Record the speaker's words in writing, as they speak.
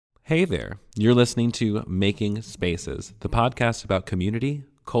Hey there. You're listening to Making Spaces, the podcast about community,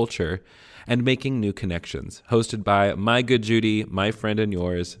 culture, and making new connections, hosted by my good Judy, my friend and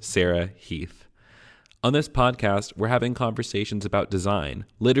yours, Sarah Heath. On this podcast, we're having conversations about design,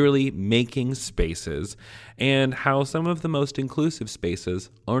 literally making spaces, and how some of the most inclusive spaces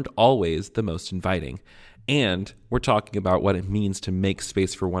aren't always the most inviting. And we're talking about what it means to make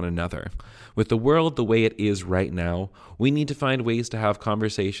space for one another. With the world the way it is right now, we need to find ways to have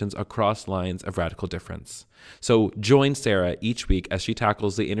conversations across lines of radical difference. So join Sarah each week as she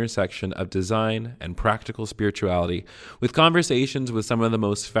tackles the intersection of design and practical spirituality with conversations with some of the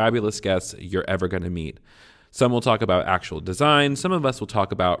most fabulous guests you're ever going to meet. Some will talk about actual design, some of us will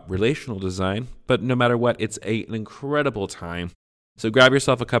talk about relational design, but no matter what, it's an incredible time. So grab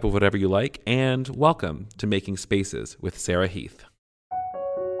yourself a cup of whatever you like, and welcome to Making Spaces with Sarah Heath.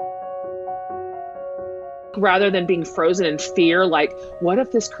 Rather than being frozen in fear, like, what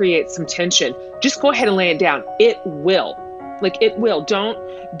if this creates some tension? Just go ahead and lay it down. It will. It will.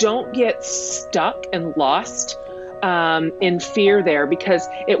 Don't get stuck and lost in fear there, because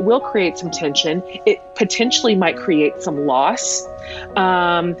it will create some tension. It potentially might create some loss.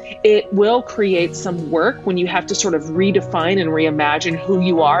 It will create some work when you have to sort of redefine and reimagine who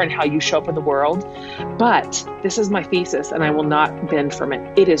you are and how you show up in the world. But this is my thesis, and I will not bend from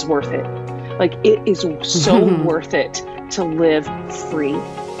it. It is worth it. It is so worth it to live free.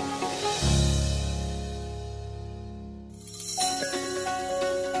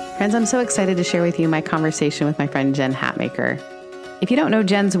 Friends, I'm so excited to share with you my conversation with my friend Jen Hatmaker. If you don't know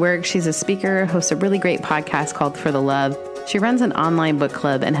Jen's work, she's a speaker, hosts a really great podcast called For the Love. She runs an online book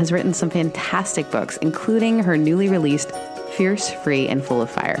club and has written some fantastic books, including her newly released Fierce, Free, and Full of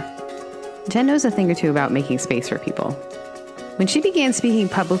Fire. Jen knows a thing or two about making space for people. When she began speaking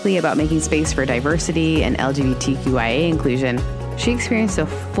publicly about making space for diversity and LGBTQIA inclusion, she experienced a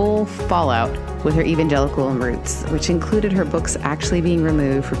full fallout with her evangelical roots, which included her books actually being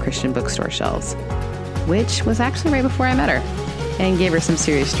removed from Christian bookstore shelves, which was actually right before I met her, and gave her some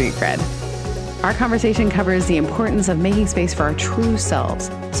serious street cred. Our conversation covers the importance of making space for our true selves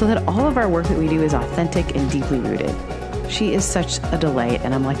so that all of our work that we do is authentic and deeply rooted. She is such a delight,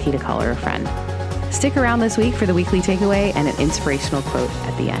 and I'm lucky to call her a friend. Stick around this week for the weekly takeaway and an inspirational quote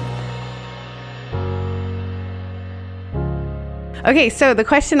at the end. Okay, so the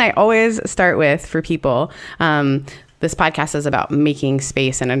question I always start with for people, this podcast is about making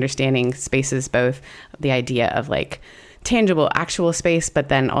space and understanding spaces, both the idea of tangible, actual space, but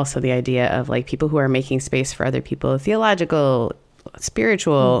then also the idea of people who are making space for other people, theological,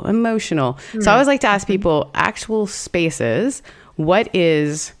 spiritual, emotional. So I always like to ask people, actual spaces, what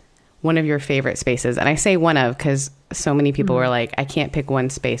is one of your favorite spaces? And I say one of because so many people were like, I can't pick one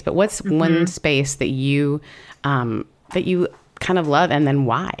space, but what's one space that you kind of love, and then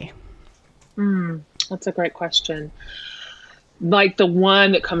why? That's a great question. The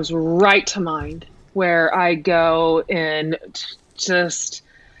one that comes right to mind, where I go and just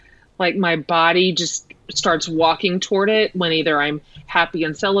my body just starts walking toward it when either I'm happy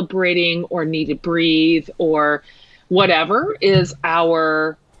and celebrating or need to breathe or whatever, is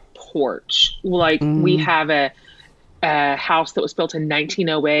our porch. We have a house that was built in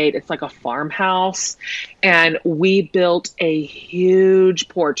 1908. It's like a farmhouse, and we built a huge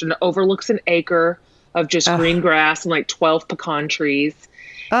porch, and it overlooks an acre of just green grass and 12 pecan trees.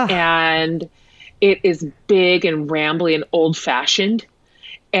 And it is big and rambly and old fashioned.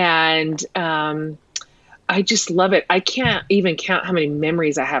 And I just love it. I can't even count how many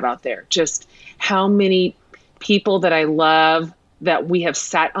memories I have out there. Just how many people that I love that we have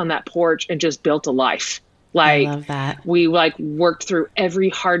sat on that porch and just built a life. I love that. We worked through every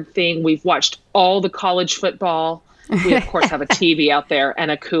hard thing. We've watched all the college football. We of course have a TV out there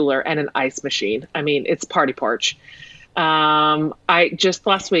and a cooler and an ice machine. I mean, it's party porch. I just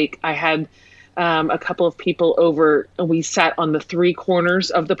last week I had a couple of people over, and we sat on the three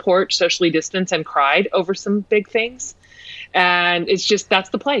corners of the porch, socially distanced, and cried over some big things. And it's just, that's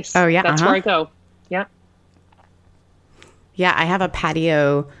the place. Oh yeah. That's where I go. Yeah. Yeah, I have a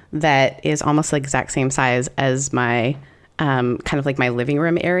patio that is almost exact same size as my kind of my living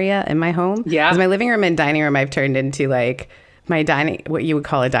room area in my home. Yeah. Because my living room and dining room I've turned into my dining, what you would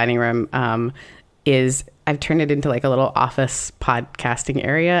call a dining room, is I've turned it into a little office podcasting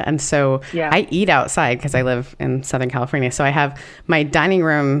area. And so I eat outside because I live in Southern California. So I have my dining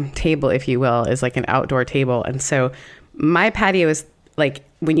room table, if you will, is an outdoor table. And so my patio is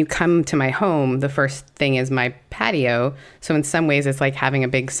when you come to my home, the first thing is my patio. So in some ways it's like having a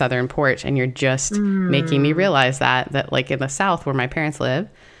big southern porch, and you're just making me realize that in the South where my parents live,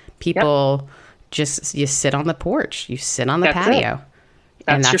 people you sit on the porch, you sit on the patio.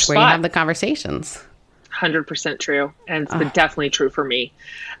 And That's your that's where you spot. have the conversations. 100% true. And it's been definitely true for me.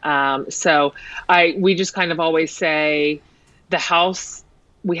 So we just kind of always say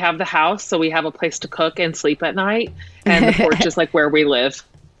we have the house, so we have a place to cook and sleep at night. And the porch is like where we live.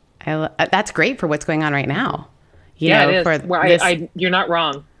 That's great for what's going on right now. It is. You're not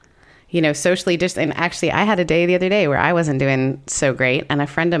wrong. Socially just, and actually I had a day the other day where I wasn't doing so great. And a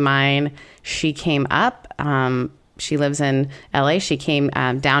friend of mine, she came up, she lives in LA. She came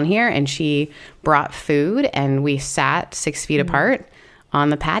down here and she brought food and we sat 6 feet apart on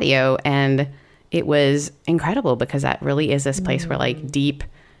the patio. And it was incredible because that really is this place where like deep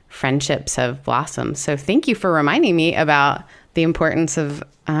friendships have blossomed. So thank you for reminding me about the importance of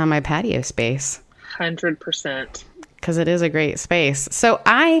my patio space. 100%. Because it is a great space. So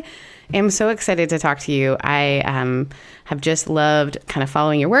I am so excited to talk to you. I have just loved kind of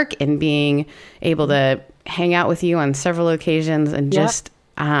following your work and being able to hang out with you on several occasions. And just,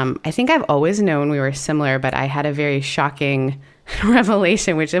 I think I've always known we were similar, but I had a very shocking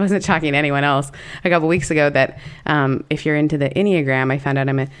revelation, which it wasn't shocking to anyone else, a couple weeks ago, that if you're into the Enneagram, I found out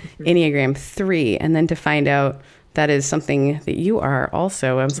I'm an Enneagram 3. And then to find out that is something that you are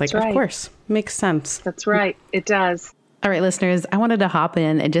also, I was like, of course, makes sense. That's right. It does. All right, listeners, I wanted to hop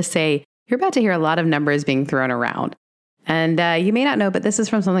in and just say, you're about to hear a lot of numbers being thrown around. And you may not know, but this is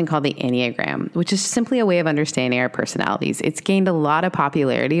from something called the Enneagram, which is simply a way of understanding our personalities. It's gained a lot of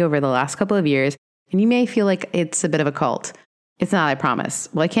popularity over the last couple of years, and you may feel like it's a bit of a cult. It's not, I promise.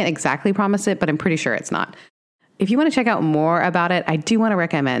 Well, I can't exactly promise it, but I'm pretty sure it's not. If you want to check out more about it, I do want to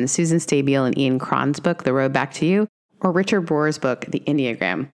recommend Susan Stabile and Ian Cron's book, The Road Back to You, or Richard Rohr's book, The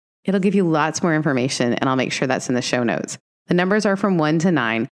Enneagram. It'll give you lots more information, and I'll make sure that's in the show notes. The numbers are from 1 to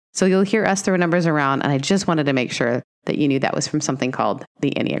 9, so you'll hear us throw numbers around, and I just wanted to make sure that you knew that was from something called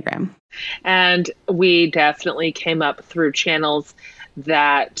the Enneagram. And we definitely came up through channels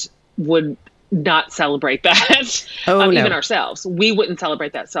that would not celebrate that. No. Even ourselves. We wouldn't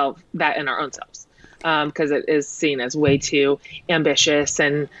celebrate that in our own selves, because it is seen as way too ambitious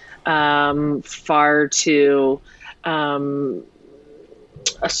and far too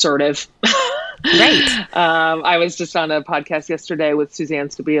assertive. Right. I was just on a podcast yesterday with Suzanne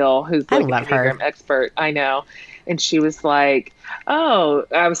Stabile, who's like an Enneagram expert. I know. And she was like,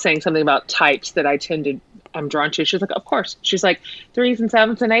 I was saying something about types that I'm drawn to. She's like, of course. She's like, 3s and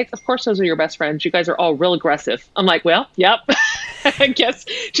 7s and 8s. Of course, those are your best friends. You guys are all real aggressive. I'm like, well, yep. I guess.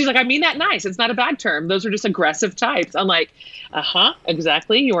 She's like, I mean that nice. It's not a bad term. Those are just aggressive types. I'm like,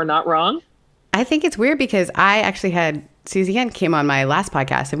 exactly. You are not wrong. I think it's weird because I actually had Suzanne came on my last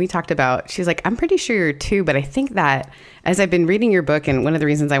podcast and we talked about, she's like, I'm pretty sure you're 2, but I think that as I've been reading your book, and one of the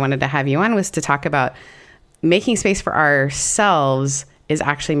reasons I wanted to have you on was to talk about making space for ourselves is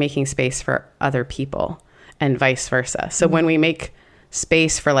actually making space for other people and vice versa. So when we make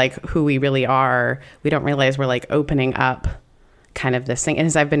space for like who we really are, we don't realize we're like opening up kind of this thing. And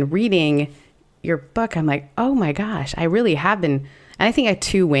as I've been reading your book, I'm like, oh my gosh, I really have been. And I think a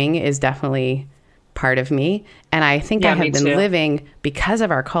 2 wing is definitely part of me. And I think I have been living because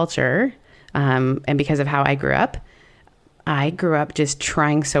of our culture and because of how I grew up. I grew up just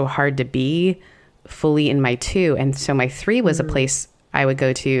trying so hard to be fully in my 2. And so my 3 was a place I would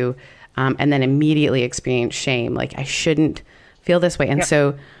go to and then immediately experience shame. Like I shouldn't feel this way. And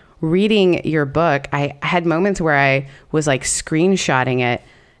so reading your book, I had moments where I was like screenshotting it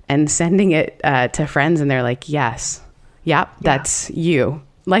and sending it to friends. And they're like, yes, that's you.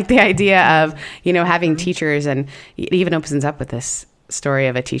 Like the idea of, having teachers, and it even opens up with this story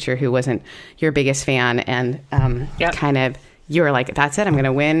of a teacher who wasn't your biggest fan. And kind of, you were like, that's it, I'm going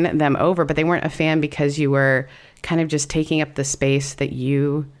to win them over. But they weren't a fan because you were kind of just taking up the space that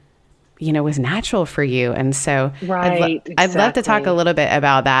was natural for you. And so I'd love to talk a little bit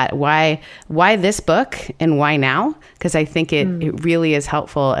about that. Why this book and why now? Because I think it really is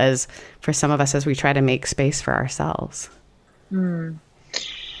helpful as for some of us as we try to make space for ourselves.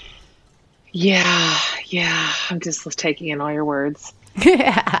 Yeah. I'm just taking in all your words.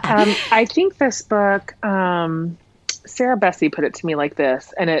 I think this book, Sarah Bessey put it to me like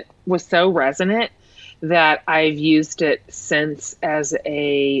this, and it was so resonant that I've used it since as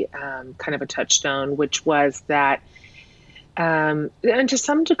a kind of a touchstone, which was that, and to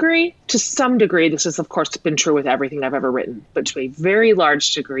some degree, this has of course been true with everything I've ever written, but to a very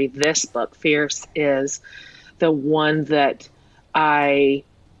large degree, this book, Fierce, is the one that I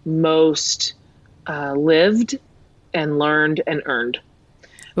most lived and learned and earned.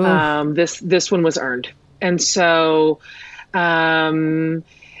 This one was earned. And so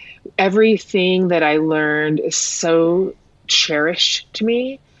everything that I learned is so cherished to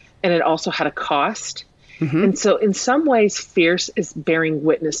me, and it also had a cost. And so in some ways, Fierce is bearing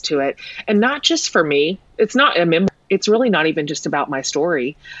witness to it. And not just for me. It's not a memoir. It's really not even just about my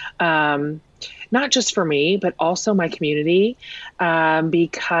story. Not just for me, but also my community.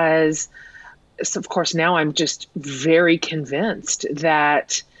 Because, of course, now I'm just very convinced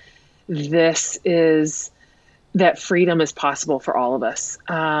that that freedom is possible for all of us.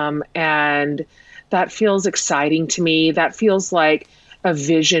 And that feels exciting to me. That feels like a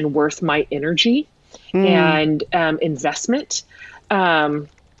vision worth my energy and investment. And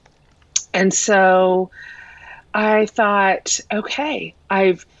so I thought, okay,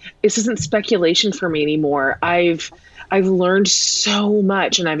 this isn't speculation for me anymore. I've learned so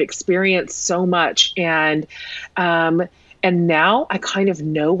much and I've experienced so much. And now I kind of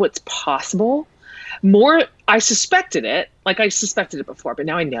know what's possible. More, I suspected it, like I suspected it before, but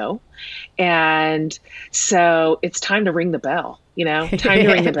now I know. And so it's time to ring the bell, time to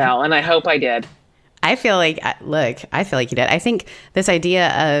ring the bell. And I hope I did. I feel like you did. I think this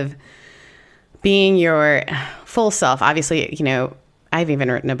idea of being your full self, obviously, I've even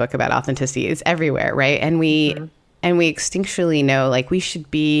written a book about authenticity. It's everywhere, right? And we instinctually know, like, we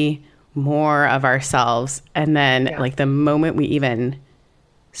should be more of ourselves. And then like the moment we even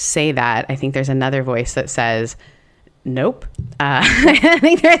say that, I think there's another voice that says, nope. I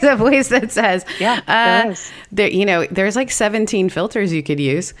think there's a voice that says, there's like 17 filters you could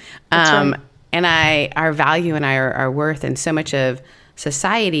use. Right. And our value and our worth and so much of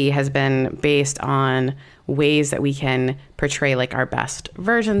society has been based on ways that we can portray like our best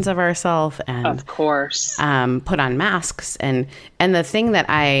versions of ourselves and of course put on masks. And the thing that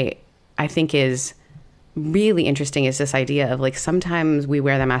I think is really interesting is this idea of like, sometimes we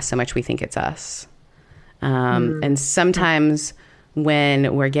wear the mask so much we think it's us. And sometimes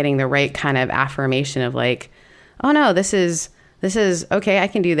when we're getting the right kind of affirmation of like, oh no, this is okay, I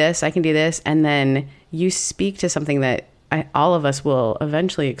can do this. And then you speak to something that all of us will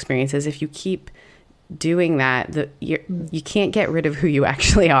eventually experience, is if you keep doing that, you can't get rid of who you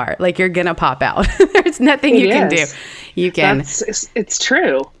actually are. Like, you're going to pop out. There's nothing you can do. You can, it's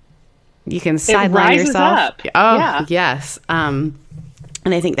true. You can sideline yourself. Up. Oh, yeah. Yes. And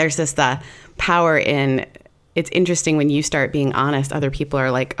I think there's this power in, it's interesting when you start being honest, other people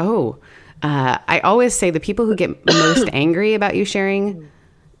are like, oh, I always say the people who get most angry about you sharing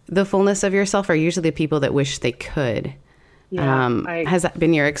the fullness of yourself are usually the people that wish they could. Yeah, has that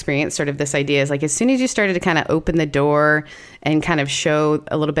been your experience? Sort of this idea is like, as soon as you started to kind of open the door and kind of show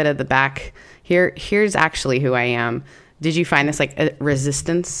a little bit of the back, here's actually who I am. Did you find this like a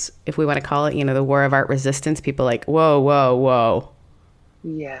resistance, if we want to call it, the war of art resistance? People like, whoa.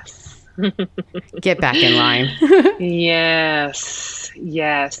 Yes. Get back in line. Yes.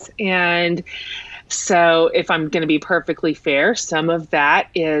 And so if I'm going to be perfectly fair, some of that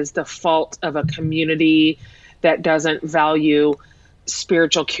is the fault of a community that doesn't value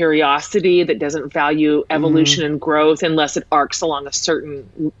spiritual curiosity, that doesn't value evolution and growth unless it arcs along a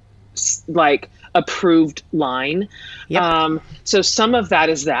certain like approved line. Yep. So some of that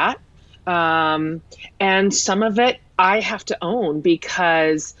is that. And some of it I have to own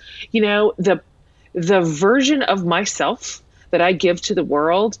because, the version of myself that I give to the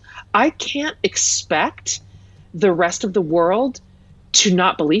world, I can't expect the rest of the world to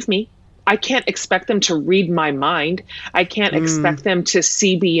not believe me. I can't expect them to read my mind. I can't expect them to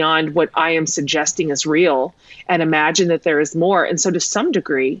see beyond what I am suggesting is real and imagine that there is more. And so to some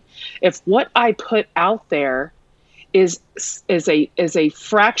degree, if what I put out there is a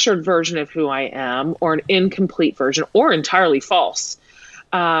fractured version of who I am, or an incomplete version, or entirely false,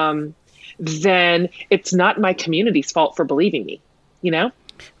 then it's not my community's fault for believing me,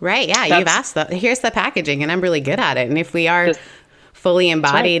 Right. Yeah. You've asked here's the packaging, and I'm really good at it. And if we are fully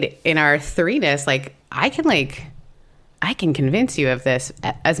embodied in our threeness, like I can convince you of this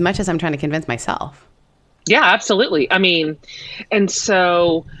as much as I'm trying to convince myself. Yeah, absolutely. I mean, and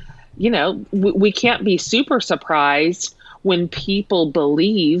so, we can't be super surprised when people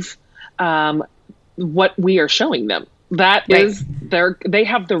believe what we are showing them. That is they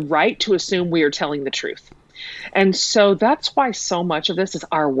have the right to assume we are telling the truth. And so that's why so much of this is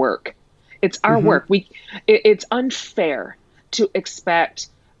our work. It's our work. It's unfair to expect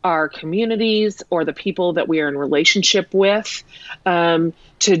our communities or the people that we are in relationship with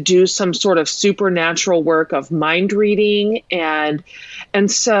to do some sort of supernatural work of mind reading. And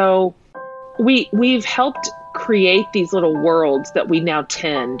so we've helped create these little worlds that we now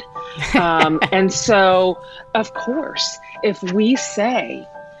tend. And so, of course, if we say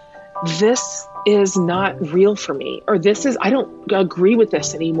this is not real for me, or I don't agree with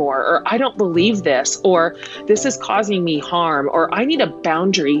this anymore, or I don't believe this, or this is causing me harm, or I need a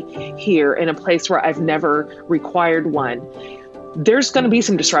boundary here in a place where I've never required one, there's going to be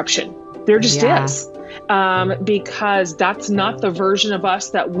some disruption. There just is. Because that's not the version of us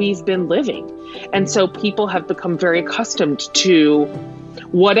that we've been living. And so people have become very accustomed to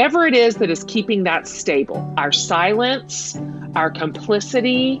whatever it is that is keeping that stable. Our silence, our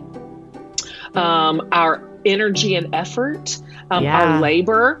complicity, our energy and effort, our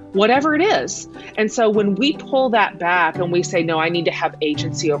labor, whatever it is. And so when we pull that back and we say, no, I need to have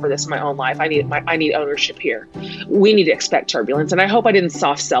agency over this in my own life. I need ownership here. We need to expect turbulence. And I hope I didn't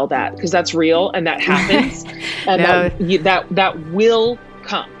soft sell that, because that's real and that happens. And that will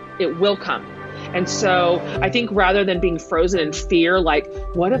come. It will come. And so I think rather than being frozen in fear, like,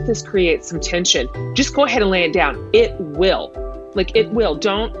 what if this creates some tension? Just go ahead and lay it down. It will. Like, it will.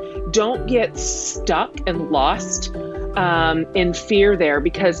 Don't get stuck and lost in fear there,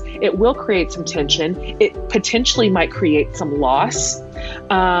 because it will create some tension. It potentially might create some loss.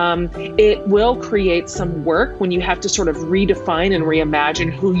 It will create some work when you have to sort of redefine and reimagine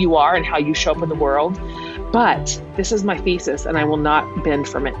who you are and how you show up in the world. But this is my thesis, and I will not bend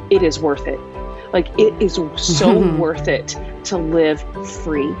from it. It is worth it. Like, it is so worth it to live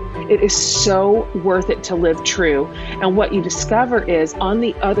free. It is so worth it to live true. And what you discover is, on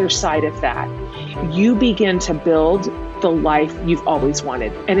the other side of that, you begin to build the life you've always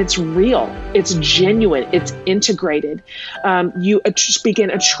wanted. And it's real. It's genuine. It's integrated. You just begin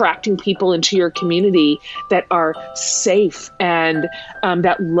attracting people into your community that are safe and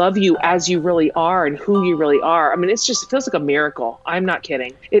that love you as you really are and who you really are. I mean, it feels like a miracle. I'm not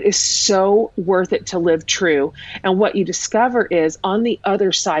kidding. It is so worth it to live true. And what you discover is, on the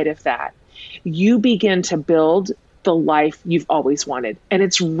other side of that, you begin to build the life you've always wanted. And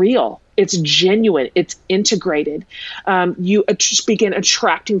it's real. It's genuine. It's integrated. You just begin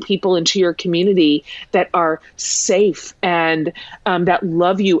attracting people into your community that are safe and that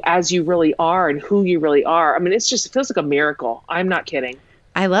love you as you really are and who you really are. I mean, it feels like a miracle. I'm not kidding.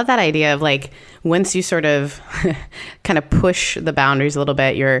 I love that idea of, like, once you sort of kind of push the boundaries a little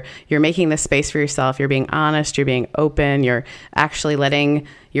bit, you're making this space for yourself. You're being honest. You're being open. You're actually letting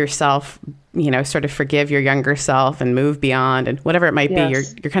yourself, sort of forgive your younger self and move beyond, and whatever it might be.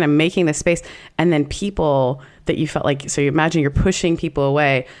 You're kind of making this space, and then people that you felt like, so you imagine you're pushing people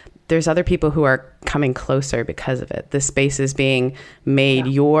away. There's other people who are coming closer because of it. The space is being made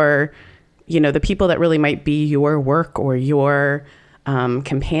your, the people that really might be your work or your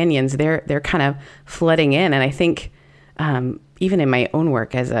companions, they're kind of flooding in. And I think even in my own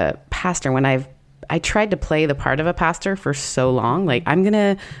work as a pastor, when I tried to play the part of a pastor for so long, like, I'm going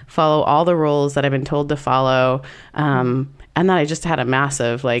to follow all the rules that I've been told to follow. And then I just had a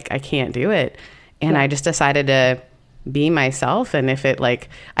massive, like, I can't do it. And I just decided to be myself. And if it, like,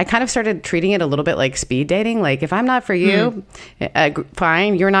 I kind of started treating it a little bit like speed dating. Like, if I'm not for you,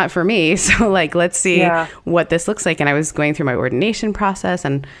 fine, you're not for me. So, like, let's see what this looks like. And I was going through my ordination process,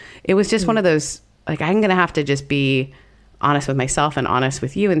 and it was just one of those, like, I'm going to have to just be honest with myself and honest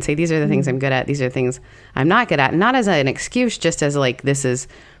with you and say, these are the things I'm good at. These are the things I'm not good at. Not as an excuse, just as, like, this is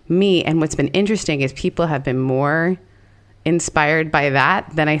me. And what's been interesting is people have been more inspired by that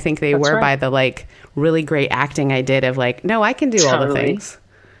than I think they were by the, like, really great acting I did of, like, no, I can do all the things,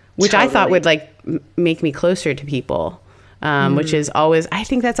 which I thought would, like, make me closer to people, which is always, I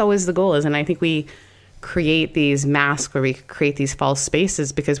think that's always the goal is. And I think we create these masks where we create these false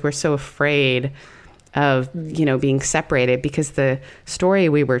spaces because we're so afraid of, being separated, because the story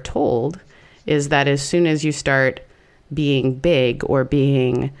we were told is that as soon as you start being big or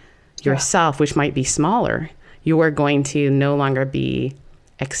being yourself, which might be smaller, you are going to no longer be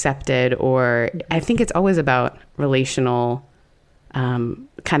accepted. Or I think it's always about relational, kind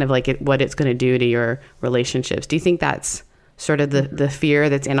of like what it's going to do to your relationships. Do you think that's sort of the fear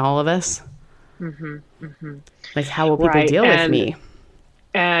that's in all of us? Like, how will people deal with me?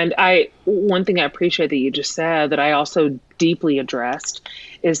 And one thing I appreciate that you just said that I also deeply addressed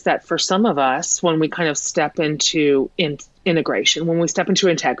is that for some of us, when we kind of step into integration, when we step into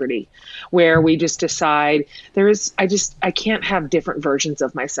integrity, where we just decide I can't have different versions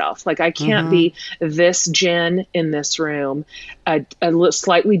of myself. Like, I can't be this Jen in this room, a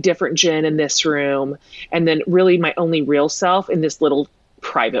slightly different Jen in this room, and then really my only real self in this little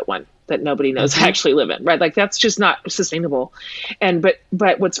private one that nobody knows I actually live in, right? Like, that's just not sustainable. And,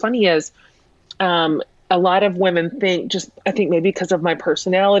 but what's funny is, a lot of women think, I think maybe because of my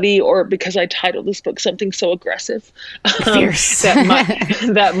personality or because I titled this book something so aggressive, that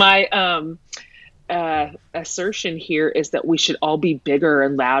assertion here is that we should all be bigger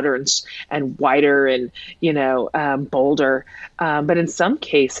and louder and wider and, bolder. But in some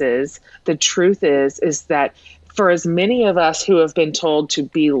cases, the truth is that for as many of us who have been told to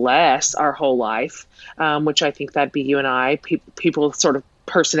be less our whole life, which I think that'd be you and I, people sort of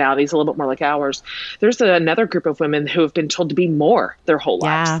personalities a little bit more like ours, there's another group of women who have been told to be more their whole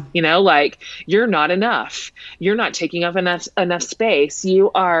lives. Like, you're not enough. You're not taking up enough space.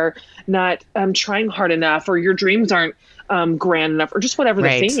 You are not trying hard enough, or your dreams aren't grand enough, or just whatever the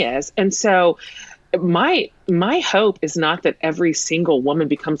thing is. And so my hope is not that every single woman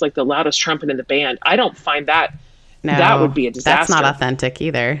becomes like the loudest trumpet in the band. I don't find that would be a disaster. That's not authentic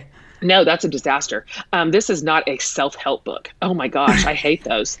either. No, that's a disaster. This is not a self-help book. Oh my gosh, I hate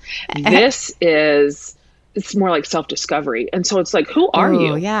those. It's more like self-discovery. And so it's like, who are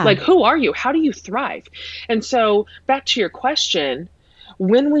you? Yeah. Like, who are you? How do you thrive? And so back to your question,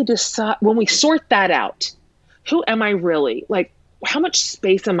 when we sort that out, who am I really? Like, how much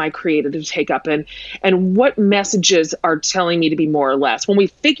space am I created to take up, and what messages are telling me to be more or less? When we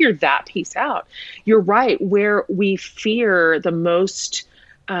figure that piece out, you're right. Where we fear the most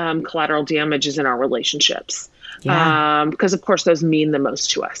collateral damage is in our relationships. Because of course those mean the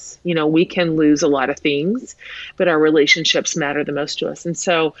most to us. We can lose a lot of things, but our relationships matter the most to us. And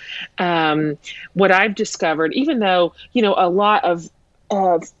so what I've discovered, even though, a lot of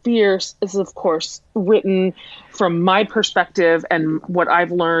fear is of course written from my perspective and what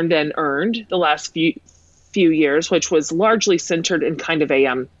I've learned and earned the last few years, which was largely centered in kind of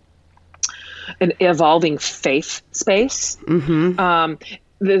an evolving faith space. Mm-hmm.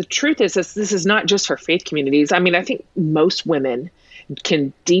 The truth is this is not just for faith communities. I mean, I think most women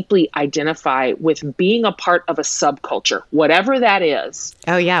can deeply identify with being a part of a subculture, whatever that is.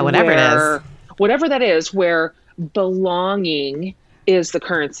 Oh yeah, whatever it is. Whatever that is, where belonging is the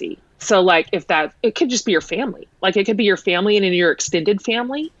currency. So like it could just be your family. Like it could be your family and in your extended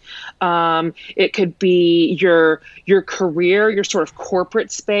family. It could be your career, your sort of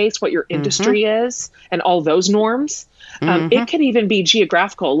corporate space, what your industry is, and all those norms. It could even be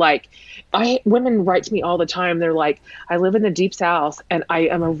geographical. Like women write to me all the time. They're like, I live in the deep South and I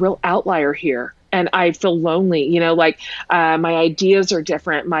am a real outlier here. And I feel lonely, my ideas are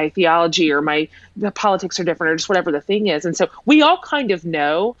different, my theology or the politics are different, or just whatever the thing is. And so we all kind of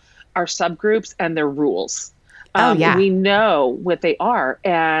know our subgroups and their rules. We know what they are.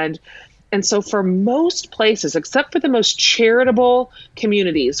 And so for most places, except for the most charitable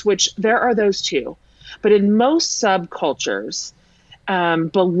communities, which there are those too, but in most subcultures,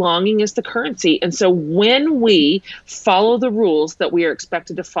 belonging is the currency. And so when we follow the rules that we are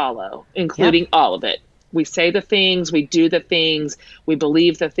expected to follow, including all of it, we say the things, we do the things, we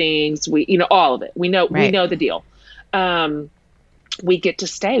believe the things, all of it. We know the deal. We get to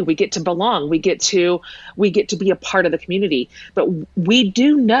stay, we get to belong, we get to be a part of the community. But we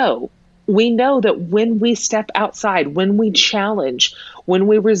know that when we step outside, when we challenge, when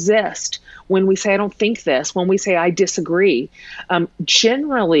we resist, when we say, I don't think this, when we say, I disagree,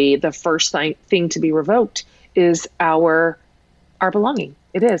 generally the first thing to be revoked is our belonging.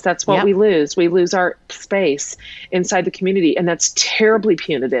 It is. That's what we lose. We lose our space inside the community. And that's terribly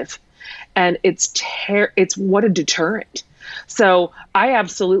punitive. And it's what a deterrent. So I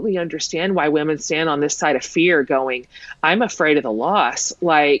absolutely understand why women stand on this side of fear going, I'm afraid of the loss.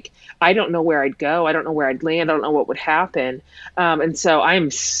 Like, I don't know where I'd go. I don't know where I'd land. I don't know what would happen. And so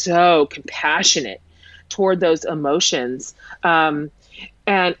I'm so compassionate toward those emotions. And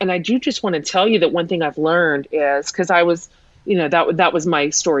I do just want to tell you that one thing I've learned is, because I was, that was my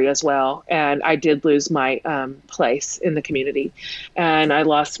story as well. And I did lose my place in the community. And I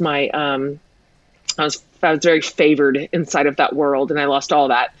lost my, I was very favored inside of that world, and I lost all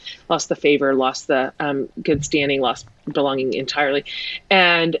that. Lost the favor, lost the good standing, lost belonging entirely.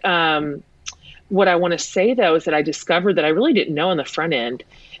 And what I want to say, though, is that I discovered that I really didn't know on the front end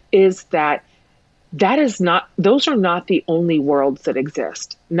is that those are not the only worlds that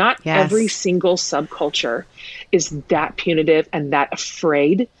exist. Not every single subculture is that punitive and that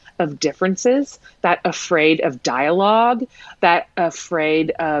afraid of differences, that afraid of dialogue, that afraid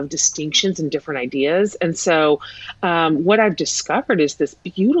of distinctions and different ideas. And so what I've discovered is this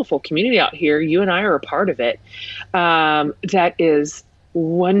beautiful community out here. You and I are a part of it, that is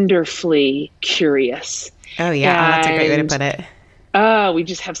wonderfully curious. Oh yeah, that's a great way to put it.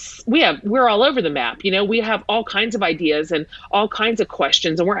 We're all over the map. We have all kinds of ideas and all kinds of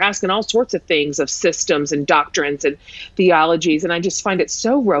questions, and we're asking all sorts of things of systems and doctrines and theologies. And I just find it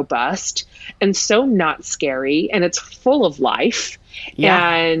so robust and so not scary, and it's full of life.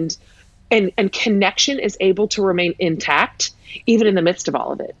 Yeah. And and connection is able to remain intact even in the midst of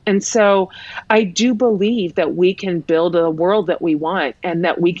all of it. And so I do believe that we can build a world that we want, and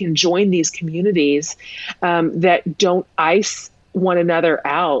that we can join these communities that don't ice one another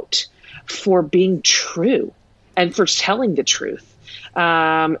out for being true and for telling the truth.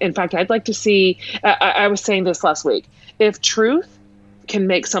 In fact, I'd like to see, I was saying this last week, if truth can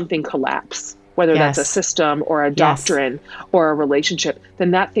make something collapse, whether that's a system or a doctrine or a relationship,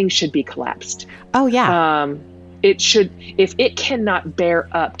 then that thing should be collapsed. Oh, yeah. It should, if it cannot bear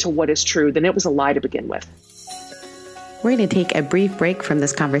up to what is true, then it was a lie to begin with. We're going to take a brief break from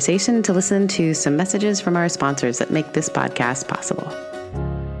this conversation to listen to some messages from our sponsors that make this podcast possible.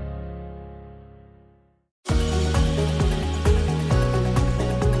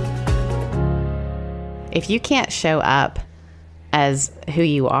 If you can't show up as who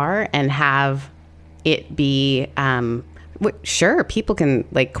you are and have it be, sure, people can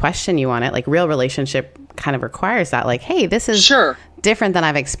like question you on it. Like real relationship kind of requires that. Like, hey, this is different than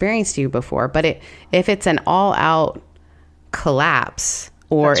I've experienced you before. But if it's an all out collapse,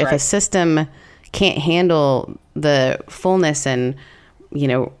 or if a system can't handle the fullness and, you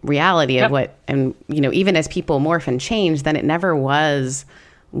know, reality of what, and, you know, even as people morph and change, then it never was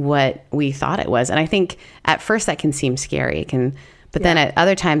what we thought it was. And I think at first that can seem scary. But then at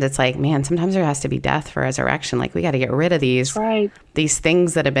other times it's like, man, sometimes there has to be death for resurrection. Like we got to get rid of these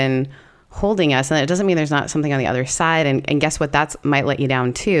things that have been holding us. And it doesn't mean there's not something on the other side. And guess what? That might let you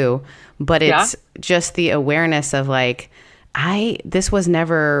down too. But it's just the awareness of like, this was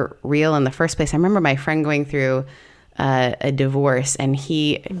never real in the first place. I remember my friend going through a divorce, and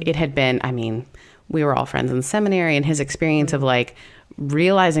it had been, I mean, we were all friends in seminary, and his experience of like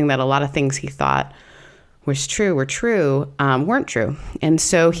realizing that a lot of things he thought were true, weren't true. And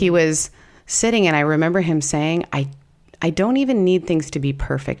so he was sitting, and I remember him saying, I don't even need things to be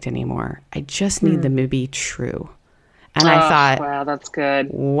perfect anymore. I just need them to be true. And I thought, wow, that's good.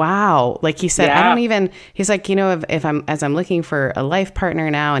 Wow. Like he said, he's like, you know, as I'm looking for a life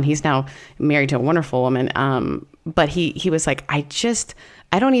partner now, and he's now married to a wonderful woman. But he was like, I just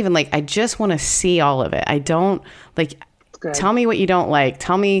want to see all of it. I don't like, tell me what you don't like.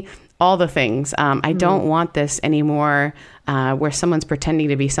 Tell me all the things. I don't want this anymore, where someone's pretending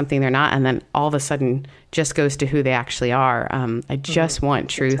to be something they're not, and then all of a sudden just goes to who they actually are. I just want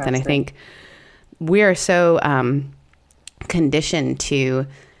truth. Fantastic. And I think we are so conditioned to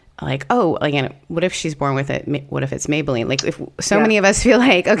like, oh, again, what if she's born with it? What if it's Maybelline? Like if many of us feel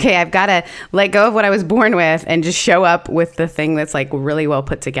like, okay, I've got to let go of what I was born with and just show up with the thing that's like really well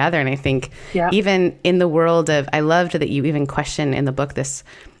put together. And I think even in the world of, I loved that you even question in the book, this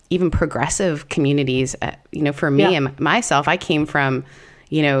even progressive communities, you know, for me and myself, I came from,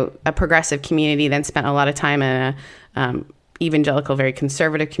 you know, a progressive community, then spent a lot of time in a evangelical, very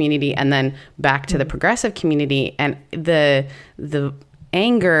conservative community, and then back to the progressive community. And the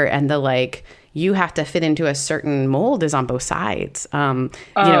anger and the like, you have to fit into a certain mold is on both sides. You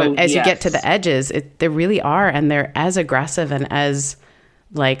know, as you get to the edges, they really are, and they're as aggressive and as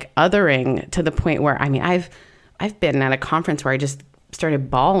like othering, to the point where, I mean, I've been at a conference where I just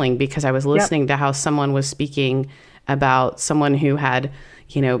started bawling because I was listening to how someone was speaking about someone who had,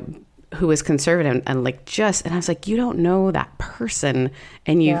 you know, who was conservative and like and I was like, you don't know that person,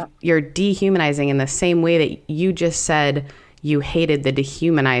 and you're dehumanizing in the same way that you just said you hated the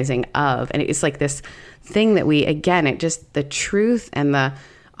dehumanizing of. And it's like this thing that the truth and the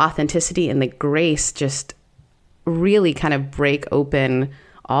authenticity and the grace just really kind of break open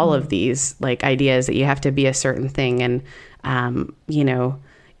all of these like ideas that you have to be a certain thing. And, you know,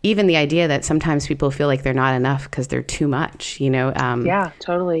 even the idea that sometimes people feel like they're not enough because they're too much, you know? Yeah,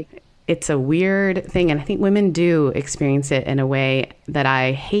 totally. It's a weird thing. And I think women do experience it in a way that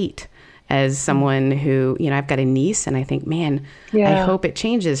I hate as someone who, you know, I've got a niece, and I think, man, I hope it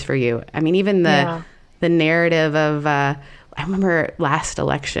changes for you. I mean, even the narrative of, I remember last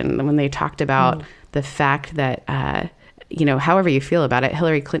election when they talked about the fact that, you know, however you feel about it,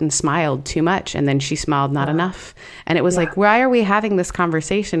 Hillary Clinton smiled too much, and then she smiled not enough. And it was like, why are we having this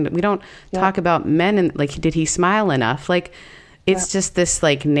conversation? We don't talk about men, and like, did he smile enough? Like, it's just this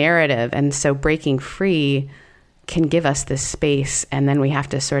like narrative. And so breaking free can give us this space, and then we have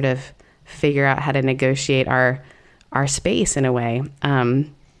to sort of figure out how to negotiate our space in a way. So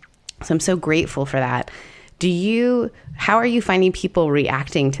I'm so grateful for that. How are you finding people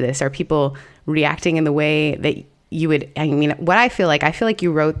reacting to this? Are people reacting in the way that you would, I mean, what I feel like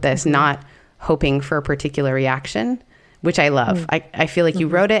you wrote this not hoping for a particular reaction, which I love. I feel like you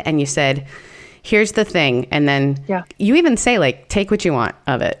wrote it and you said, here's the thing. And then you even say like, take what you want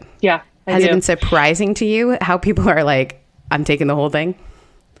of it. Yeah. Has it been surprising to you how people are like, I'm taking the whole thing?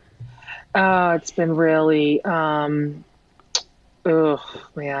 It's been really, oh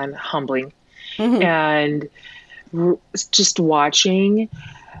man, humbling. And just watching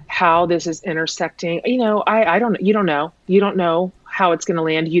how this is intersecting, I don't, you don't know how it's going to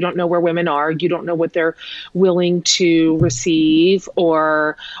land. You don't know where women are. You don't know what they're willing to receive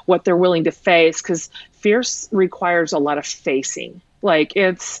or what they're willing to face. 'Cause fear requires a lot of facing. Like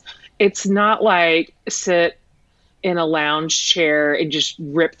it's not like sit in a lounge chair and just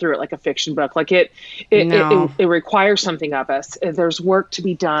rip through it like a fiction book. Like it requires something of us. There's work to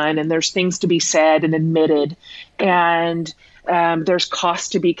be done, and there's things to be said and admitted, and there's costs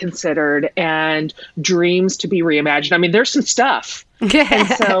to be considered, and dreams to be reimagined. I mean, there's some stuff. And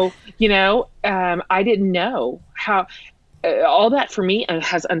so, I didn't know how all that for me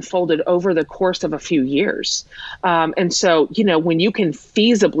has unfolded over the course of a few years. And so, when you can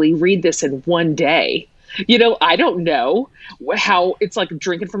feasibly read this in one day, I don't know how it's like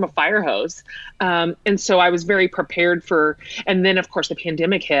drinking from a fire hose. And so I was very prepared and then of course the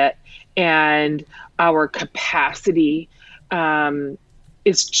pandemic hit, and our capacity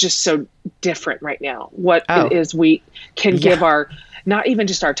is just so different right now. What it is we can give not even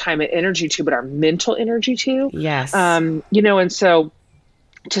just our time and energy to, but our mental energy to. Yes. And so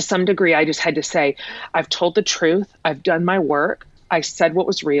to some degree, I just had to say, I've told the truth. I've done my work. I said what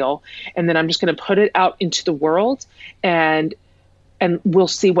was real, and then I'm just going to put it out into the world, and we'll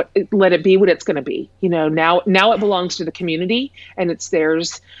see let it be what it's going to be. Now it belongs to the community, and it's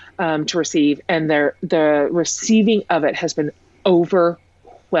theirs to receive, and the receiving of it has been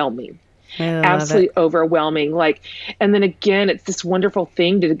overwhelming. Absolutely overwhelming. And then again, it's this wonderful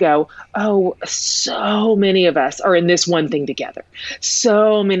thing to go, oh, so many of us are in this one thing together.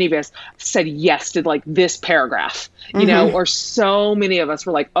 So many of us said yes to this paragraph, or so many of us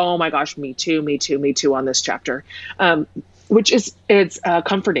were like, oh my gosh, me too on this chapter. Which it's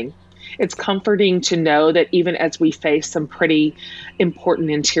comforting. It's comforting to know that even as we face some pretty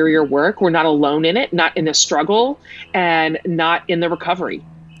important interior work, we're not alone in it, not in the struggle, and not in the recovery.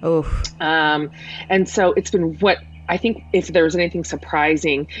 And so it's been what I think, if there's anything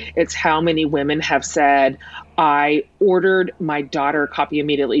surprising, it's how many women have said, I ordered my daughter a copy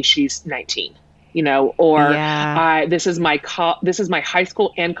immediately. She's 19, this is my high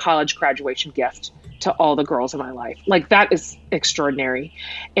school and college graduation gift to all the girls in my life. That is extraordinary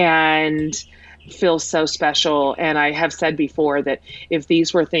and feels so special. And I have said before that if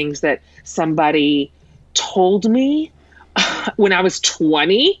these were things that somebody told me when I was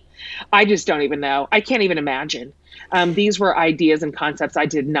 20, I just don't even know. I can't even imagine. These were ideas and concepts I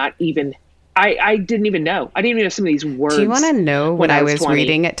didn't even know. I didn't even know some of these words. Do you want to know what I was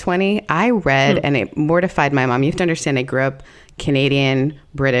reading at 20? I read, and it mortified my mom. You have to understand, I grew up Canadian,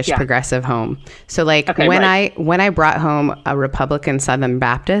 British, progressive home. So when I brought home a Republican Southern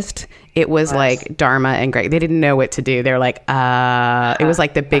Baptist, it was like Dharma and Greg. They didn't know what to do. They're like, it was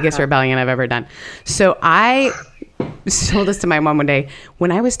like the biggest rebellion I've ever done. So I told this to my mom one day.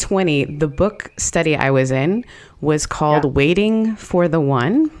 When I was 20, the book study I was in was called Waiting for the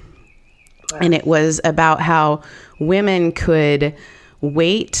One. And it was about how women could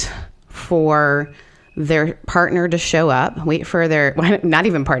wait for their partner to show up, wait for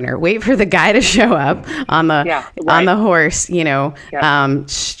the guy to show up on the horse,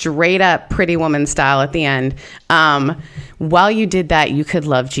 straight up Pretty Woman style at the end. While you did that, you could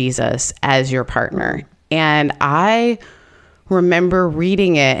love Jesus as your partner. And I remember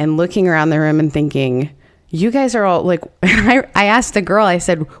reading it and looking around the room and thinking, you guys are all like, I asked the girl, I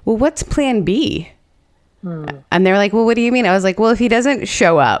said, well, what's plan B? And they're like, well, what do you mean? I was like, well, if he doesn't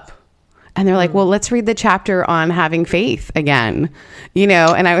show up. And they're like, well, let's read the chapter on having faith again,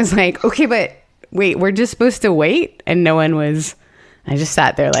 and I was like, okay, but wait, we're just supposed to wait? And no one was. I just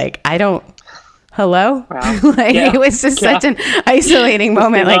sat there like, hello? Wow. It was just such an isolating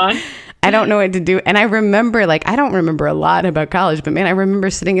moment. I don't know what to do. And I remember, I don't remember a lot about college, but man, I remember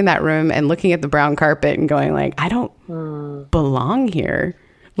sitting in that room and looking at the brown carpet and going I don't belong here.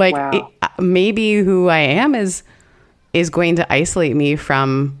 Maybe who I am is going to isolate me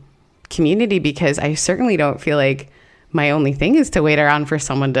from community, because I certainly don't feel like my only thing is to wait around for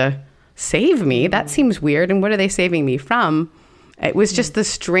someone to save me. That seems weird. And what are they saving me from? It was just the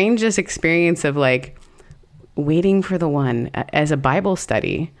strangest experience of waiting for the one as a Bible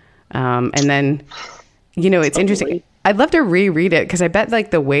study. And then, it's interesting. I'd love to reread it, because I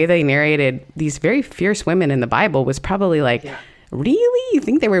bet the way they narrated these very fierce women in the Bible was probably really? You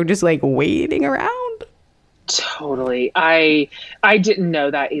think they were just waiting around? Totally. I didn't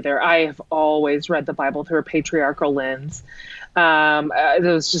know that either. I have always read the Bible through a patriarchal lens. It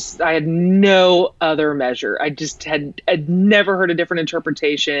was just, I had no other measure. I just had never heard a different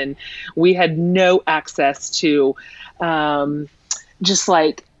interpretation. We had no access to just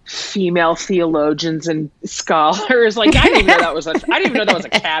like female theologians and scholars. Like I didn't even know that was a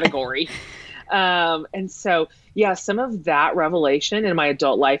category. And so, yeah, some of that revelation in my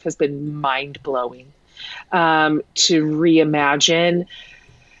adult life has been mind blowing, to reimagine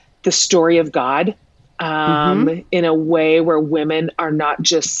the story of God, in a way where women are not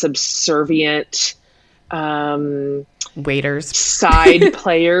just subservient, waiters, side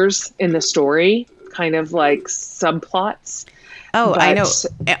players in the story, kind of like subplots. Oh, I know.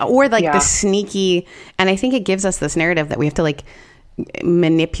 Or like the sneaky, and I think it gives us this narrative that we have to like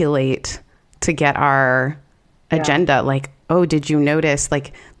manipulate to get our agenda. Like, oh, did you notice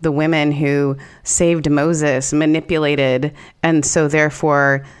like the women who saved Moses manipulated, and so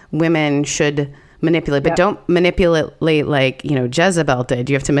therefore women should manipulate, but don't manipulate like, you know, Jezebel did.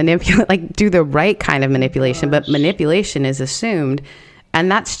 You have to manipulate, like do the right kind of manipulation, but manipulation is assumed, and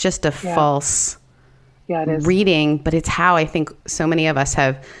that's just a false it is. Reading, but it's how I think so many of us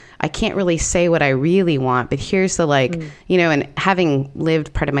have. I can't really say what I really want, but here's the like, you know, and having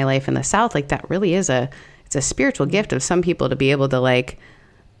lived part of my life in the South, like that really is it's a spiritual gift of some people to be able to like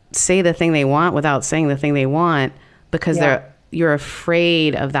say the thing they want without saying the thing they want, because you're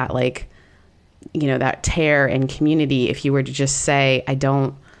afraid of that, like, you know, that tear in community. If you were to just say, I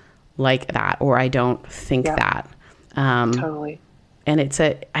don't like that, or I don't think that. Totally. And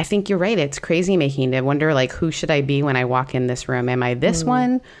I think you're right. It's crazy making to wonder, like, who should I be when I walk in this room? Am I this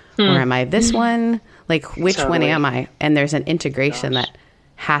one or am I this one? Like, which one am I? And there's an integration that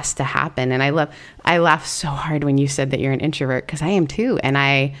has to happen. And I laugh so hard when you said that you're an introvert, because I am too. And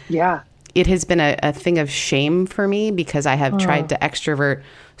it has been a thing of shame for me, because I have tried to extrovert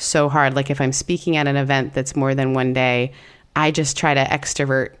so hard. Like if I'm speaking at an event that's more than one day, I just try to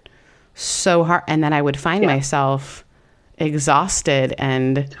extrovert so hard. And then I would find myself exhausted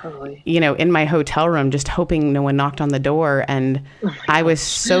and, you know, in my hotel room, just hoping no one knocked on the door. And I was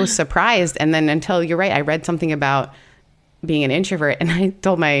so surprised. And then until, you're right, I read something about being an introvert, and I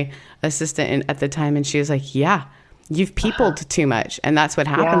told my assistant at the time, and she was like, yeah, you've peopled too much. And that's what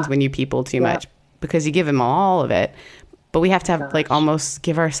happens when you people too much, because you give them all of it. But we have to have like almost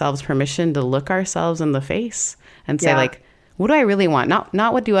give ourselves permission to look ourselves in the face and say like, what do I really want?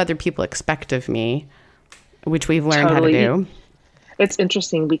 Not what do other people expect of me, which we've learned how to do. It's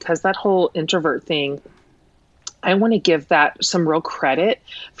interesting because that whole introvert thing, I want to give that some real credit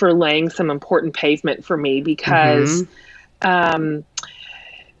for laying some important pavement for me, because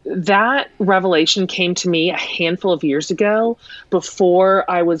that revelation came to me a handful of years ago, before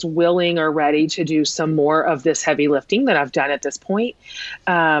I was willing or ready to do some more of this heavy lifting that I've done at this point.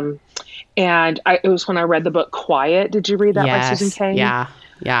 And it was when I read the book Quiet. Did you read that by Susan Cain? Yeah.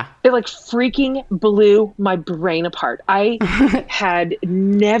 It like freaking blew my brain apart. I had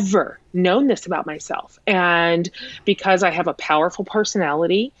never known this about myself. And because I have a powerful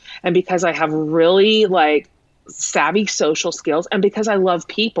personality, and because I have really like savvy social skills, and because I love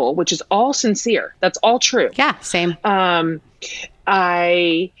people, which is all sincere, that's all true. Yeah, same.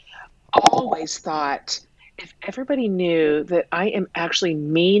 I always thought, if everybody knew that I am actually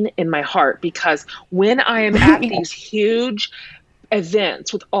mean in my heart, because when I am at these huge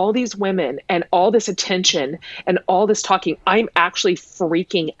events with all these women and all this attention and all this talking, I'm actually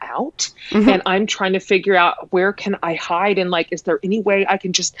freaking out, and I'm trying to figure out, where can I hide? And like, is there any way I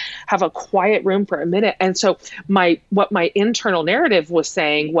can just have a quiet room for a minute? And so what my internal narrative was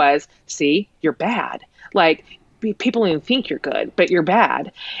saying was, see, you're bad. Like, people even think you're good, but you're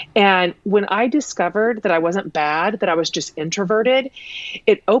bad. And when I discovered that I wasn't bad, that I was just introverted,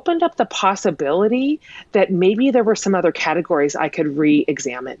 it opened up the possibility that maybe there were some other categories I could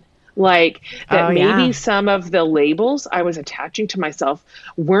re-examine. Like that maybe some of the labels I was attaching to myself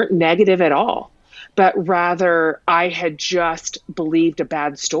weren't negative at all, but rather I had just believed a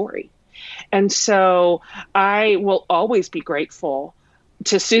bad story. And so I will always be grateful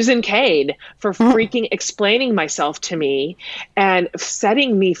to Susan Cain for freaking explaining myself to me and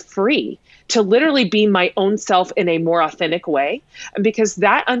setting me free to literally be my own self in a more authentic way. And because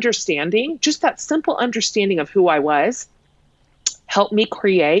that understanding, just that simple understanding of who I was, helped me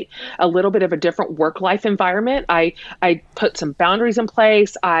create a little bit of a different work-life environment. I put some boundaries in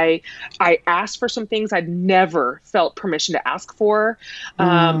place. I asked for some things I'd never felt permission to ask for.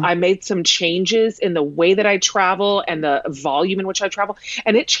 I made some changes in the way that I travel and the volume in which I travel,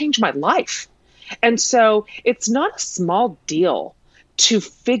 and it changed my life. And so it's not a small deal to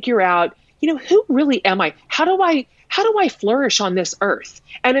figure out, you know, who really am I? How do I flourish on this earth?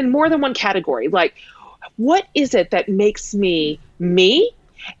 And in more than one category, like, what is it that makes me me?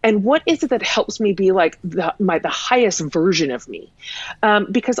 And what is it that helps me be like the highest version of me?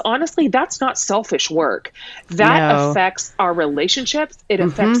 Because honestly, that's not selfish work. That affects our relationships. It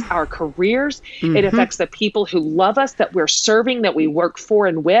affects our careers. It affects the people who love us, that we're serving, that we work for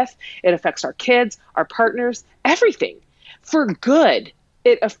and with. It affects our kids, our partners, everything for good.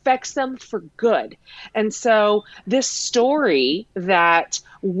 It affects them for good. And so this story that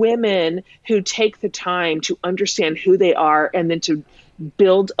women who take the time to understand who they are and then to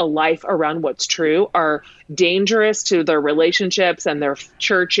build a life around what's true are dangerous to their relationships and their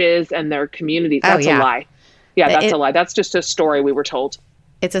churches and their communities. That's a lie. Yeah, that's a lie. That's just a story we were told.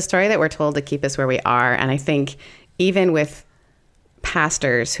 It's a story that we're told to keep us where we are. And I think even with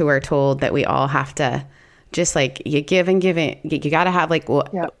pastors who are told that we all have to just like you give and give it, you got to have like,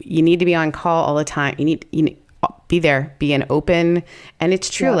 you need to be on call all the time. You need be there, be an open. And it's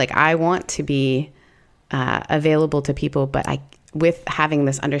true. Like I want to be available to people, but with having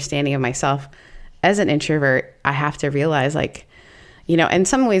this understanding of myself as an introvert, I have to realize like, in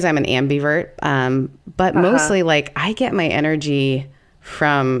some ways I'm an ambivert, but mostly like I get my energy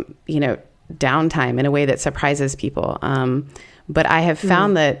from, downtime in a way that surprises people. But I have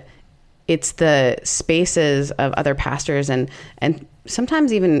found that it's the spaces of other pastors and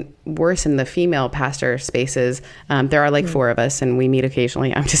sometimes even worse in the female pastor spaces. There are like 4 of us and we meet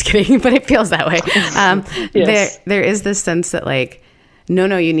occasionally. I'm just kidding, but it feels that way. Yes. There is this sense that like,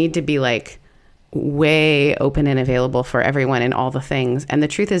 no, you need to be like way open and available for everyone and all the things. And the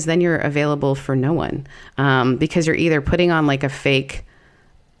truth is then you're available for no one because you're either putting on like a fake,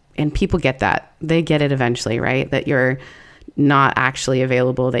 and people get that. They get it eventually, right? That you're not actually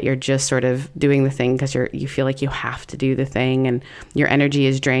available, that you're just sort of doing the thing because you feel like you have to do the thing and your energy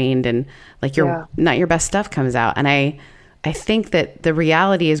is drained and like not your best stuff comes out. And I think that the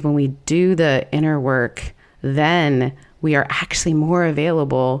reality is when we do the inner work, then we are actually more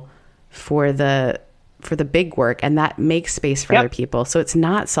available for the big work, and that makes space for other people. So it's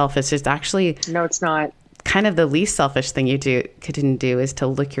not selfish. It's actually no, it's not. Kind of the least selfish thing you couldn't do is to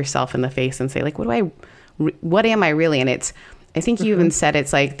look yourself in the face and say like, what am I really? And I think you even said,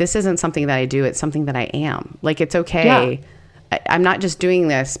 it's like, this isn't something that I do. It's something that I am. Like, it's okay. Yeah. I'm not just doing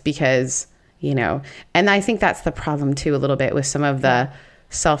this because, and I think that's the problem too, a little bit with some of the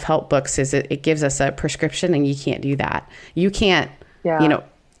self-help books is it gives us a prescription and you can't do that. You can't,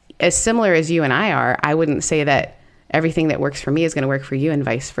 as similar as you and I are, I wouldn't say that everything that works for me is going to work for you and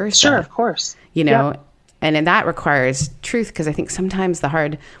vice versa. Sure, of course. And that requires truth, because I think sometimes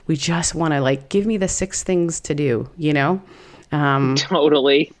we just want to like, give me the 6 things to do,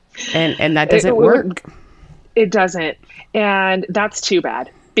 Totally. And that doesn't work. It doesn't. And that's too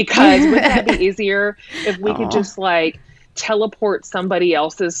bad, because wouldn't that be easier if we could just like teleport somebody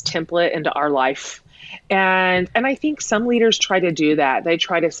else's template into our life? And I think some leaders try to do that. They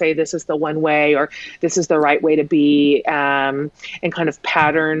try to say this is the one way or this is the right way to be, and kind of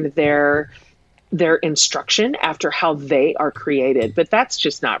pattern their instruction after how they are created, but that's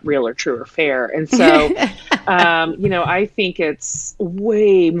just not real or true or fair. And so, I think it's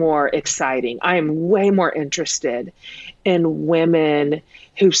way more exciting. I am way more interested in women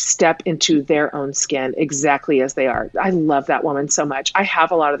who step into their own skin exactly as they are. I love that woman so much. I have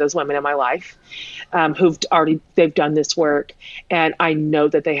a lot of those women in my life they've done this work, and I know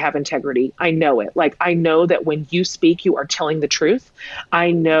that they have integrity. I know it. Like, I know that when you speak, you are telling the truth.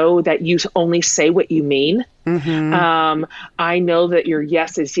 I know that you only say what you mean. I know that your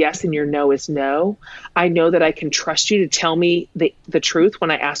yes is yes and your no is no. I know that I can trust you to tell me the truth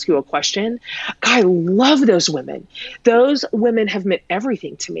when I ask you a question. I love those women. Those women have meant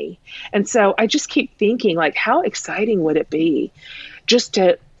everything to me. And so I just keep thinking, like, how exciting would it be just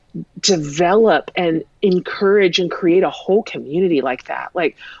to develop and encourage and create a whole community like that?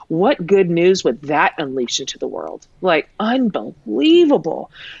 Like, what good news would that unleash into the world? Like,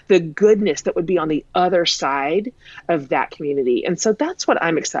 unbelievable, the goodness that would be on the other side of that community. And so that's what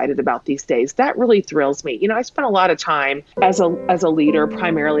I'm excited about these days. That really thrills me. I spent a lot of time as a leader,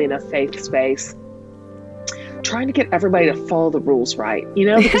 primarily in a faith space, trying to get everybody to follow the rules right,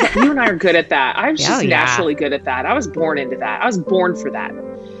 because you and I are good at that. I was just naturally good at that. I was born into that. I was born for that.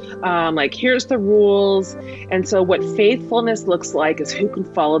 Like, here's the rules. And so what faithfulness looks like is who can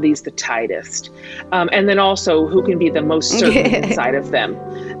follow these the tightest. And then also who can be the most certain inside of them.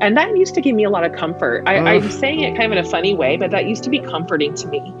 And that used to give me a lot of comfort. I'm saying it kind of in a funny way, but that used to be comforting to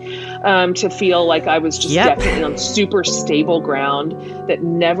me, to feel like I was just definitely on super stable ground that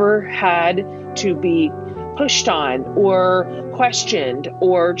never had to be pushed on or questioned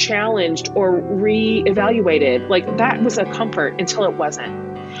or challenged or re-evaluated. Like, that was a comfort until it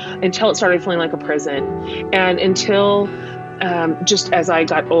wasn't. until it started feeling like a prison. And until just as I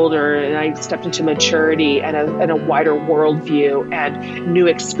got older and I stepped into maturity and a wider worldview and new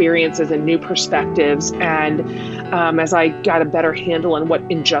experiences and new perspectives, and as I got a better handle on what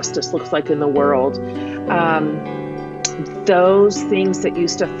injustice looks like in the world, those things that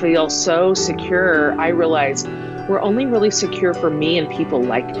used to feel so secure, I realized were only really secure for me and people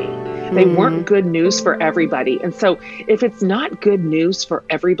like me. They weren't good news for everybody. And so if it's not good news for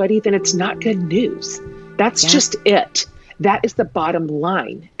everybody, then it's not good news. That's just it. That is the bottom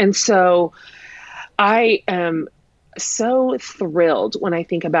line. And so I am so thrilled when I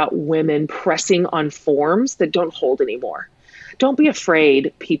think about women pressing on forms that don't hold anymore. Don't be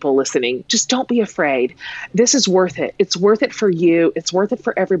afraid, people listening. Just don't be afraid. This is worth it. It's worth it for you. It's worth it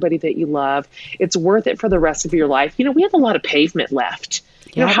for everybody that you love. It's worth it for the rest of your life. You know, we have a lot of pavement left.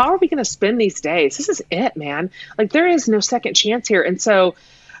 You know, how are we going to spend these days? This is it, man. Like, there is no second chance here. And so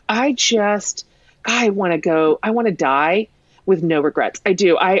I want to die with no regrets. I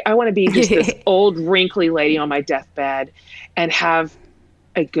do. I want to be just this old wrinkly lady on my deathbed and have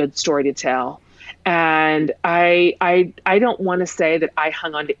a good story to tell. And I don't want to say that I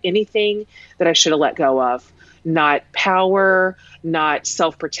hung on to anything that I should have let go of. Not power, not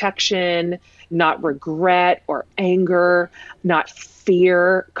self-protection, not regret or anger, not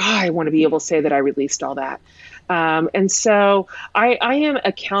fear. God, I want to be able to say that I released all that. And so I am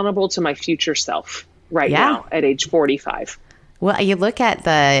accountable to my future self now at age 45. Well, you look at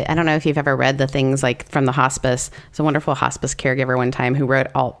I don't know if you've ever read the things like from the hospice. There's a wonderful hospice caregiver one time who wrote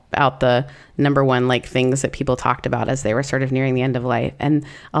all about the number one, like, things that people talked about as they were sort of nearing the end of life. And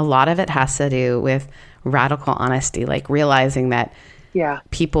a lot of it has to do with radical honesty, like realizing that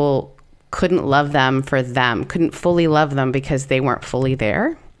people couldn't love them for them, couldn't fully love them because they weren't fully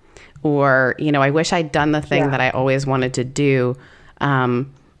there. Or, you know, I wish I'd done the thing that I always wanted to do.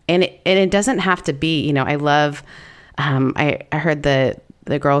 And it doesn't have to be, you know, I love... I heard the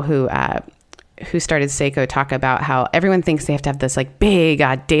girl who started Seiko talk about how everyone thinks they have to have this like big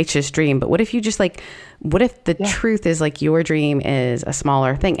audacious dream, but what if you just what if the truth is like your dream is a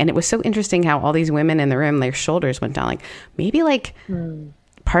smaller thing? And it was so interesting how all these women in the room, their shoulders went down. Like maybe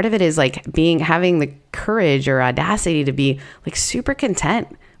part of it is like having the courage or audacity to be like super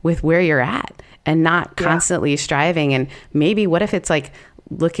content with where you're at and not constantly striving. And maybe what if it's like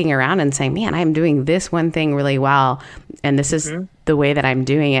looking around and saying, man, I'm doing this one thing really well. And this is the way that I'm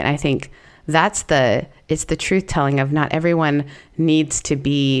doing it. I think it's the truth telling of not everyone needs to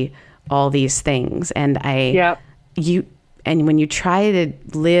be all these things. And and when you try to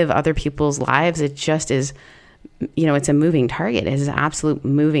live other people's lives, it just is, you know, it's a moving target. It is an absolute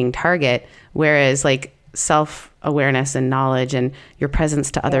moving target. Whereas like self-awareness and knowledge and your presence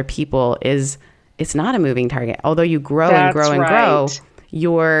to other people it's not a moving target. Although you grow and grow and grow,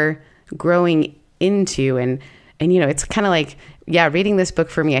 you're growing into, and you know, it's kind of like, reading this book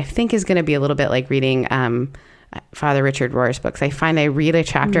for me, I think is going to be a little bit like reading Father Richard Rohr's books. I find I read a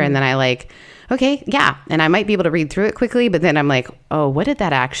chapter and then I like, okay, and I might be able to read through it quickly, but then I'm like, oh, what did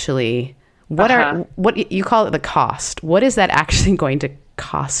that actually, what you call it, the cost? What is that actually going to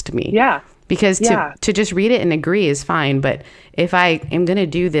cost me? Yeah. Because to just read it and agree is fine, but if I am going to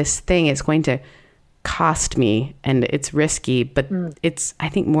do this thing, it's going to cost me and it's risky, but it's, I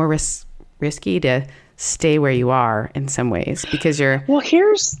think, more risky to stay where you are in some ways because you're... Well,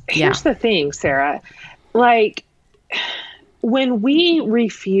 here's the thing, Sarah. Like, when we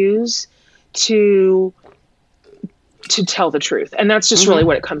refuse to tell the truth, and that's just really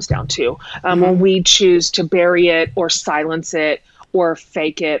what it comes down to, when we choose to bury it or silence it or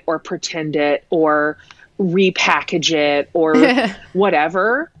fake it or pretend it or repackage it or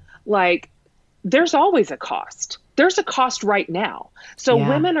whatever, like, there's always a cost. There's a cost right now. So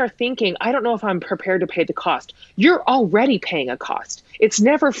women are thinking, I don't know if I'm prepared to pay the cost. You're already paying a cost. It's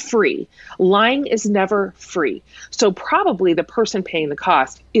never free. Lying is never free. So probably the person paying the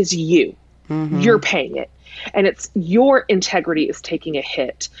cost is you. You're paying it. And it's your integrity is taking a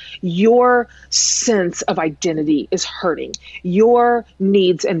hit. Your sense of identity is hurting. Your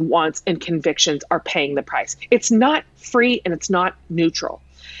needs and wants and convictions are paying the price. It's not free and it's not neutral.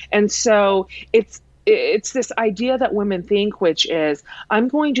 And so it's this idea that women think, which is, I'm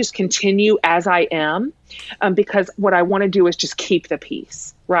going to just continue as I am because what I want to do is just keep the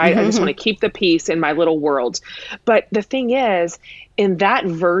peace, right? I just want to keep the peace in my little world. But the thing is, in that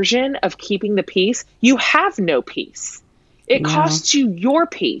version of keeping the peace, you have no peace. It costs you your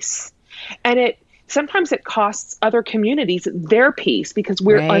peace. And sometimes it costs other communities their peace because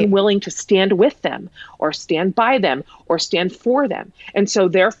we're unwilling to stand with them or stand by them or stand for them. And so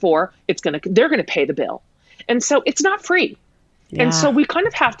therefore they're going to pay the bill. And so it's not free. Yeah. And so we kind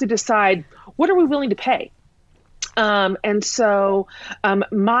of have to decide, what are we willing to pay? And so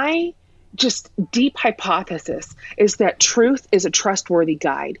my just deep hypothesis is that truth is a trustworthy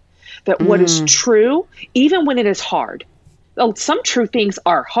guide, that what is true, even when it is hard. Some true things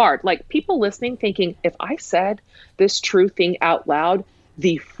are hard. Like people listening thinking, if I said this true thing out loud,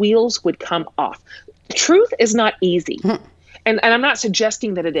 the wheels would come off. Truth is not easy. And I'm not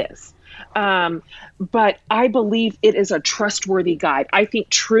suggesting that it is. But I believe it is a trustworthy guide. I think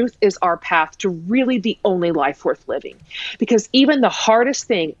truth is our path to really the only life worth living. Because even the hardest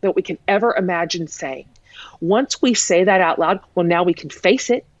thing that we can ever imagine saying, once we say that out loud, well, now we can face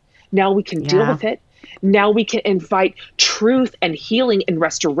it. Now we can deal with it. Now we can invite truth and healing and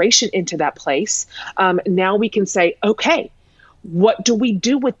restoration into that place. Now we can say, okay, what do we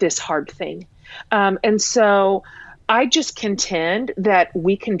do with this hard thing? And so I just contend that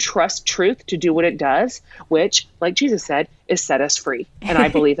we can trust truth to do what it does, which, like Jesus said, is set us free. And I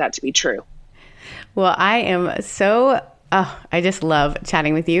believe that to be true. Well, I am so, I just love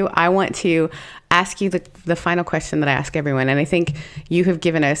chatting with you. I want to ask you the final question that I ask everyone. And I think you have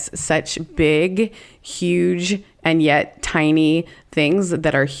given us such big, huge, and yet tiny things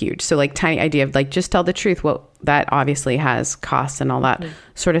that are huge. So like tiny idea of like, just tell the truth. Well, that obviously has costs and all that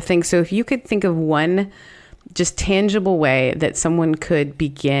sort of thing. So if you could think of one just tangible way that someone could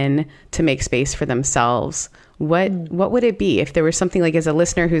begin to make space for themselves, what would it be? If there was something like, as a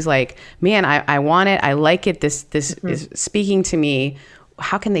listener who's like, man, I want it, I like it, this is speaking to me,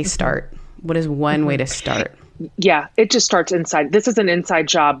 how can they start? What is one way to start? Yeah, it just starts inside. This is an inside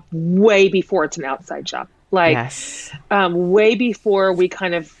job way before it's an outside job. Like way before we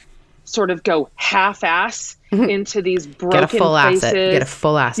kind of sort of go half-ass into these broken Get a full places. asset. Get a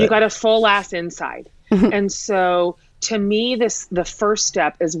full asset. You got a full ass inside. And so to me, the first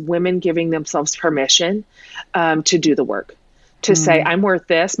step is women giving themselves permission to do the work, to say, I'm worth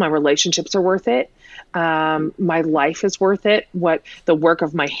this. My relationships are worth it. My life is worth it. What the work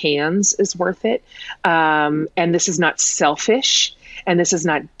of my hands is worth it. And this is not selfish, and this is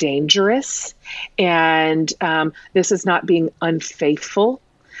not dangerous. And this is not being unfaithful.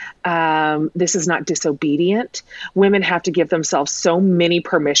 This is not disobedient. Women have to give themselves so many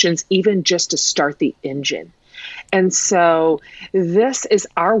permissions, even just to start the engine. And so this is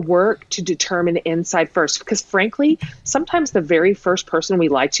our work to determine inside first, because frankly, sometimes the very first person we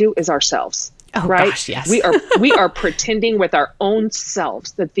lie to is ourselves. Oh, right? Gosh, yes. We are pretending with our own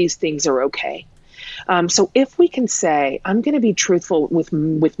selves that these things are okay. So if we can say, I'm going to be truthful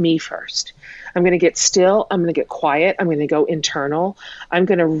with me first, I'm going to get still, I'm going to get quiet, I'm going to go internal, I'm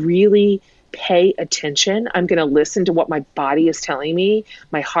going to really pay attention, I'm going to listen to what my body is telling me,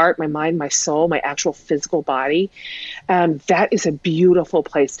 my heart, my mind, my soul, my actual physical body. That is a beautiful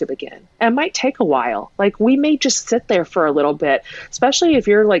place to begin. It might take a while. Like we may just sit there for a little bit, especially if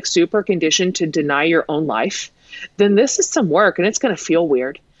you're like super conditioned to deny your own life, then this is some work and it's going to feel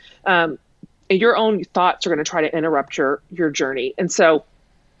weird. Your own thoughts are going to try to interrupt your journey. And so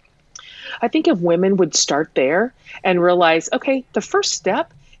I think if women would start there and realize, okay, the first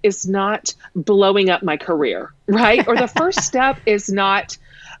step is not blowing up my career, right? Or the first step is not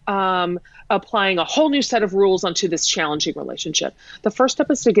applying a whole new set of rules onto this challenging relationship. The first step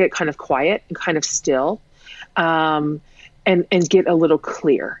is to get kind of quiet and kind of still and get a little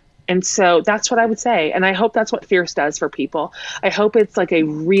clear. And so that's what I would say. And I hope that's what Fierce does for people. I hope it's like a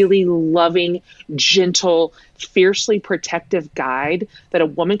really loving, gentle, fiercely protective guide that a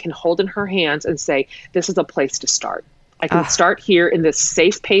woman can hold in her hands and say, this is a place to start. I can start here in the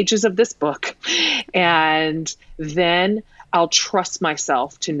safe pages of this book, and then I'll trust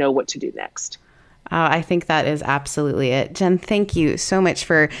myself to know what to do next. I think that is absolutely it. Jen, thank you so much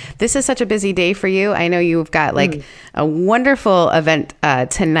this is such a busy day for you. I know you've got like a wonderful event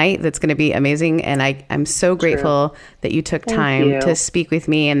tonight that's going to be amazing. And I'm so grateful that you took time to speak with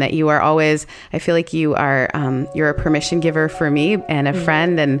me, and that you are always, I feel like you are, you're a permission giver for me and a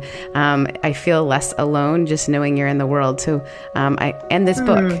friend. And I feel less alone just knowing you're in the world. So and this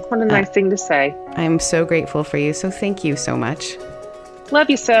book. What a nice thing to say. I'm so grateful for you. So thank you so much. Love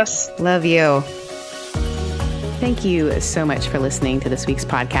you, sis. Love you. Thank you so much for listening to this week's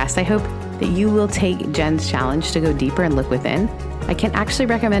podcast. I hope that you will take Jen's challenge to go deeper and look within. I can actually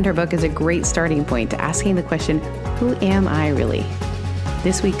recommend her book as a great starting point to asking the question, who am I really?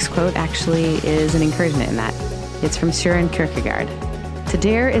 This week's quote actually is an encouragement in that. It's from Søren Kierkegaard. To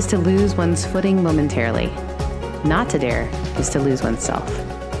dare is to lose one's footing momentarily. Not to dare is to lose oneself.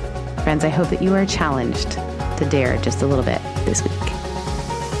 Friends, I hope that you are challenged to dare just a little bit this week.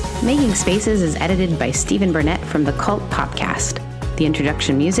 Making Spaces is edited by Stephen Burnett from the Cult Podcast. The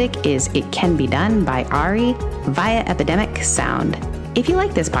introduction music is It Can Be Done by Ari via Epidemic Sound. If you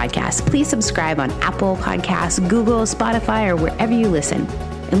like this podcast, please subscribe on Apple Podcasts, Google, Spotify, or wherever you listen.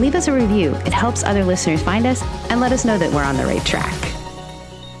 And leave us a review. It helps other listeners find us and let us know that we're on the right track.